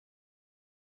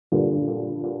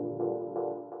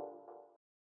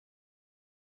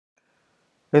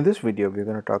In this video, we're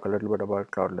going to talk a little bit about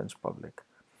CloudLens Public.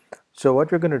 So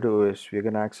what we're going to do is we're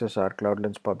going to access our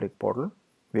CloudLens Public portal.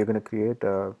 We're going to create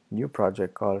a new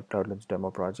project called CloudLens Demo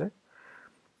project.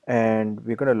 And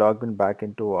we're going to log in back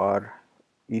into our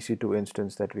EC2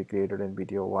 instance that we created in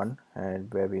video 1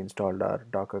 and where we installed our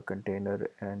Docker container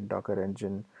and Docker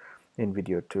engine in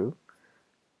video 2.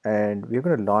 And we're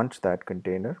going to launch that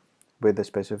container with a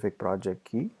specific project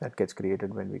key that gets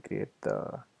created when we create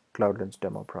the CloudLens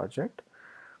Demo project.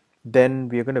 Then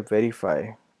we are going to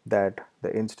verify that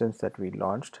the instance that we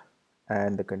launched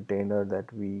and the container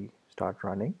that we start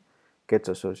running gets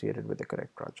associated with the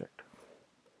correct project.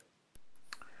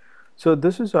 So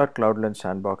this is our CloudLens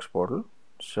Sandbox portal.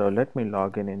 So let me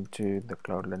log in into the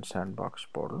CloudLens Sandbox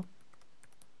portal.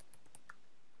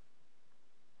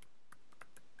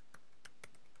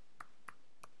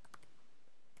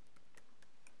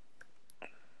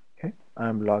 Okay,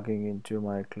 I'm logging into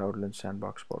my CloudLens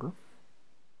Sandbox portal.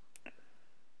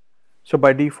 So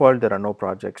by default, there are no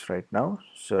projects right now.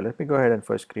 So let me go ahead and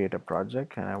first create a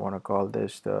project, and I want to call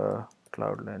this the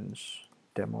CloudLens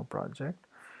Demo project.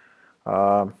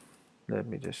 Let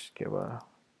me just give a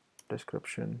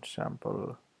description,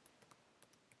 sample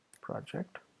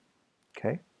project.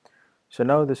 Okay, so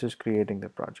now this is creating the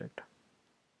project.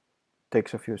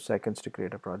 Takes a few seconds to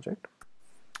create a project.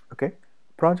 Okay,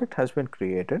 project has been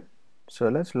created. So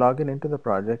let's log in into the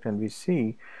project, and we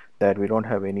see that we don't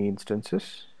have any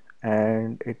instances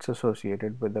and it's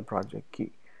associated with the project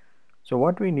key. So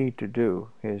what we need to do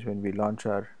is when we launch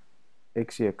our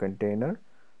Ixia container,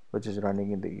 which is running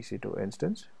in the EC2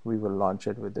 instance, we will launch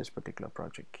it with this particular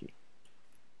project key.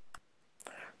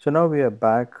 So now we are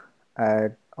back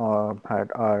at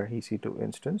our EC2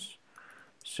 instance.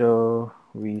 So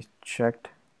we checked,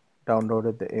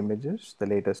 downloaded the images. The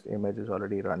latest image is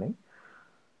already running.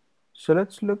 So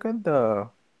let's look at the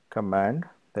command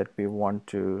that we want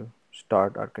to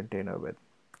start our container with.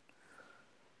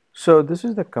 So this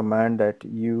is the command that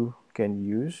you can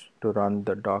use to run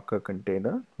the Docker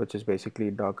container, which is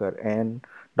basically docker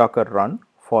run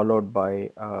followed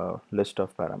by a list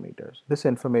of parameters. This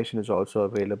information is also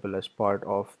available as part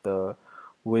of the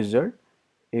wizard.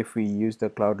 If we use the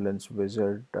CloudLens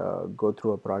wizard, go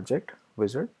through a project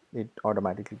wizard, it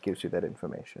automatically gives you that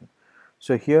information.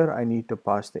 So here I need to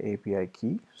pass the API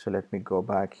key. So let me go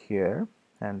back here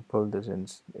and pull this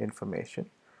information.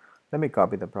 Let me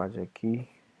copy the project key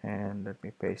and let me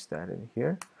paste that in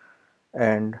here.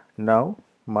 And now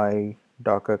my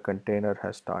Docker container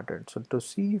has started. So to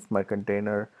see if my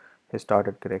container has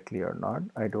started correctly or not,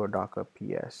 I do a Docker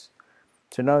PS.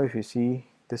 So now if you see,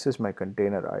 this is my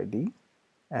container ID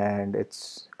and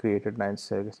it's created 9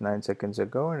 seconds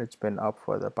ago and it's been up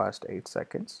for the past 8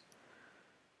 seconds.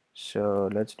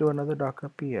 So let's do another Docker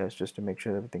PS just to make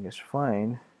sure everything is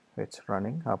fine. It's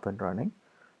running, up and running.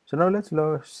 So now let's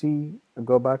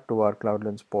go back to our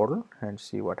CloudLens portal and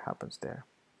see what happens there.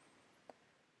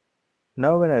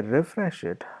 Now when I refresh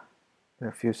it, in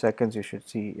a few seconds you should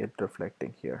see it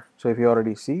reflecting here. So if you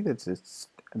already see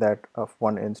that of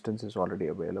one instance is already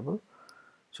available.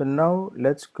 So now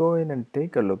let's go in and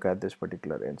take a look at this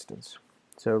particular instance.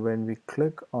 So when we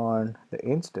click on the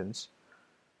instance,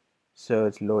 so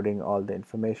it's loading all the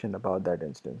information about that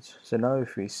instance. So now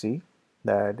if we see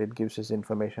that it gives us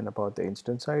information about the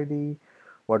instance ID,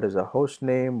 what is the host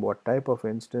name, what type of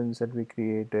instance that we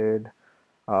created,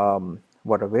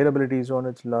 what availability zone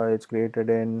it's created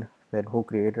in, then who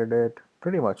created it.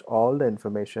 Pretty much all the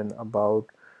information about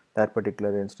that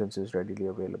particular instance is readily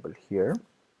available here.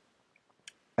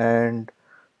 And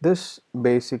this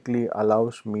basically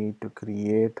allows me to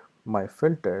create my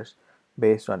filters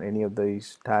based on any of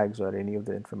these tags or any of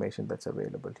the information that's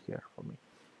available here for me.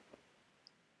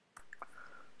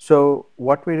 So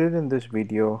what we did in this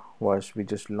video was we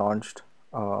just launched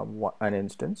an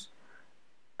instance,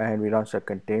 and we launched a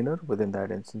container within that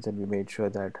instance, and we made sure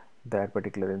that that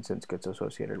particular instance gets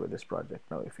associated with this project.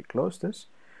 Now if we close this,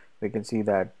 we can see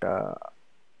that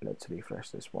let's refresh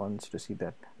this once to see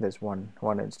that there's one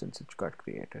instance which got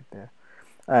created there.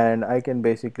 And I can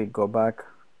basically go back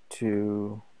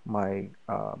to my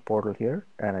portal here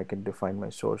and I can define my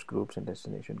source groups and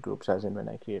destination groups as in when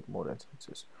I create more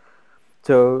instances.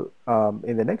 So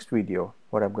in the next video,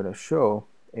 what I'm going to show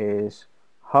is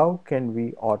how can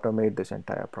we automate this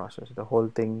entire process, the whole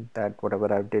thing, that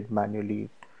whatever I did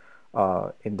manually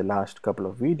in the last couple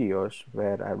of videos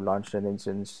where I've launched an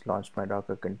instance, launched my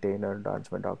Docker container,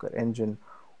 launched my Docker engine,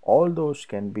 all those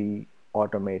can be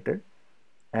automated,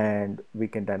 and we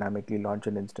can dynamically launch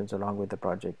an instance along with the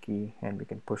project key, and we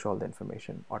can push all the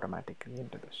information automatically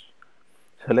into this.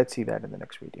 So let's see that in the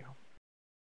next video.